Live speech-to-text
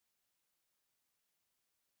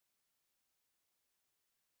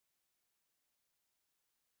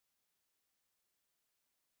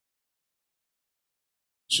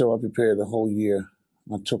show I prepared the whole year.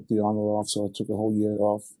 I took the honor off, so I took a whole year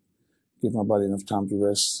off, give my body enough time to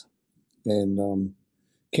rest, and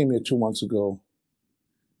came here 2 months ago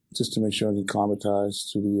just to make sure I get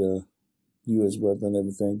acclimatized to the U.S. weather and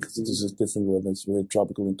everything, because this is different weather. It's very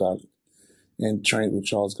tropical and hot. And trained with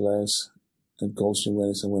Charles Glass and Dexter and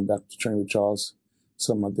Dennis, and went back to train with Charles.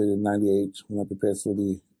 Something I did in '98 when I prepared for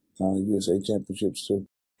the USA Championships too.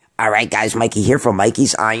 Alright guys, Mikey here from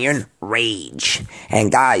Mikey's Iron Rage.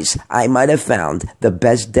 And guys, I might have found the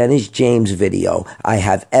best Dennis James video I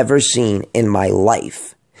have ever seen in my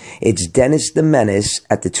life. It's Dennis the Menace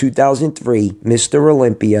at the 2003 Mr.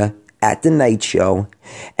 Olympia at the night show.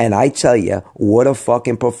 And I tell you, what a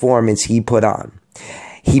fucking performance he put on.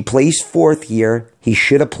 He placed 4th here. He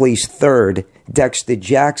should have placed 3rd. Dexter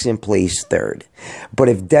Jackson placed 3rd. But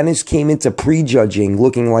if Dennis came into prejudging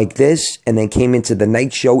looking like this and then came into the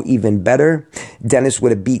night show even better, Dennis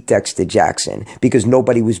would have beat Dexter Jackson because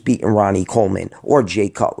nobody was beating Ronnie Coleman or Jay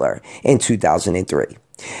Cutler in 2003.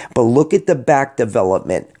 But look at the back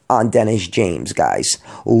development on Dennis James, guys.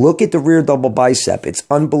 Look at the rear double bicep. It's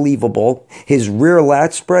unbelievable. His rear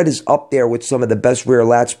lat spread is up there with some of the best rear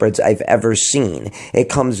lat spreads I've ever seen. It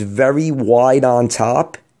comes very wide on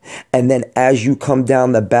top, and then as you come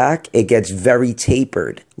down the back, it gets very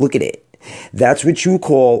tapered. Look at it. That's what you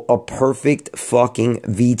call a perfect fucking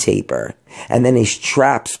V-taper. And then his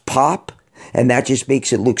traps pop, and that just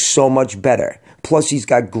makes it look so much better. Plus, he's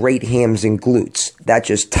got great hams and glutes. That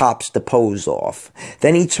just tops the pose off.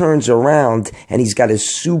 Then he turns around and he's got a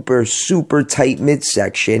super, super tight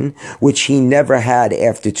midsection, which he never had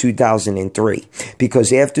after 2003.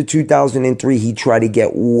 Because after 2003, he tried to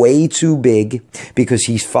get way too big because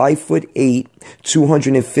he's 5'8",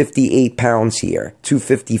 258 pounds here,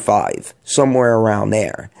 255, somewhere around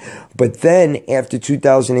there. But then after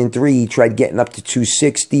 2003, he tried getting up to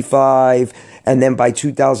 265. And then by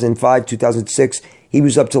 2005, 2006, he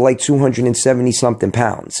was up to like 270 something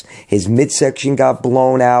pounds. His midsection got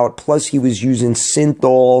blown out. Plus he was using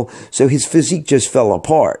synthol. So his physique just fell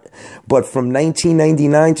apart. But from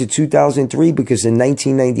 1999 to 2003, because in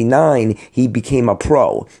 1999, he became a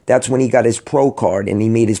pro. That's when he got his pro card and he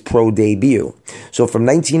made his pro debut. So from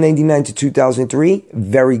 1999 to 2003,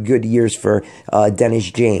 very good years for Dennis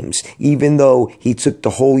James. Even though he took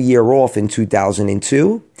the whole year off in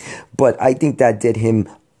 2002. But I think that did him,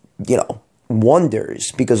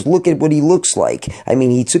 wonders, because look at what he looks like. I mean,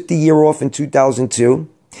 he took the year off in 2002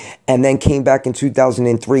 and then came back in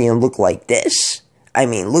 2003 and looked like this. I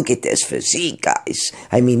mean, look at this physique, guys.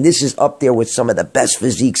 I mean, this is up there with some of the best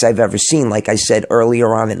physiques I've ever seen, like I said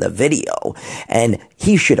earlier on in the video. And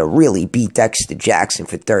he should have really beat Dexter Jackson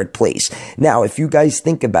for 3rd place. Now, if you guys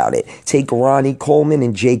think about it, take Ronnie Coleman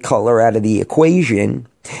and Jay Cutler out of the equation,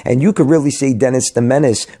 and you could really say Dennis the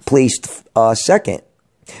Menace placed 2nd,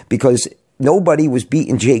 because nobody was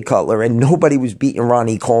beating Jay Cutler and nobody was beating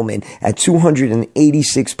Ronnie Coleman at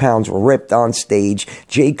 286 pounds ripped on stage.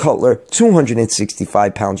 Jay Cutler,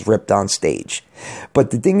 265 pounds ripped on stage. But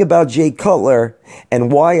the thing about Jay Cutler,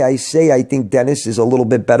 and why I say I think Dennis is a little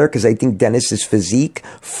bit better, because I think Dennis's physique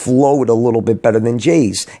flowed a little bit better than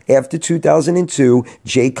Jay's. After 2002,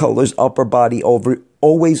 Jay Cutler's upper body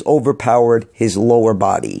always overpowered his lower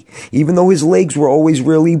body. Even though his legs were always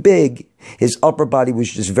really big, his upper body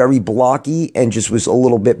was just very blocky and just was a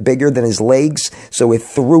little bit bigger than his legs, so it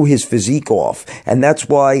threw his physique off. And that's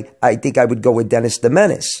why I think I would go with Dennis the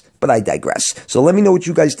Menace. But I digress. So let me know what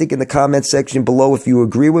you guys think in the comment section below if you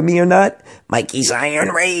agree with me or not. Mikey's Iron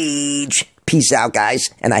Rage. Peace out,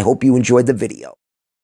 guys, and I hope you enjoyed the video.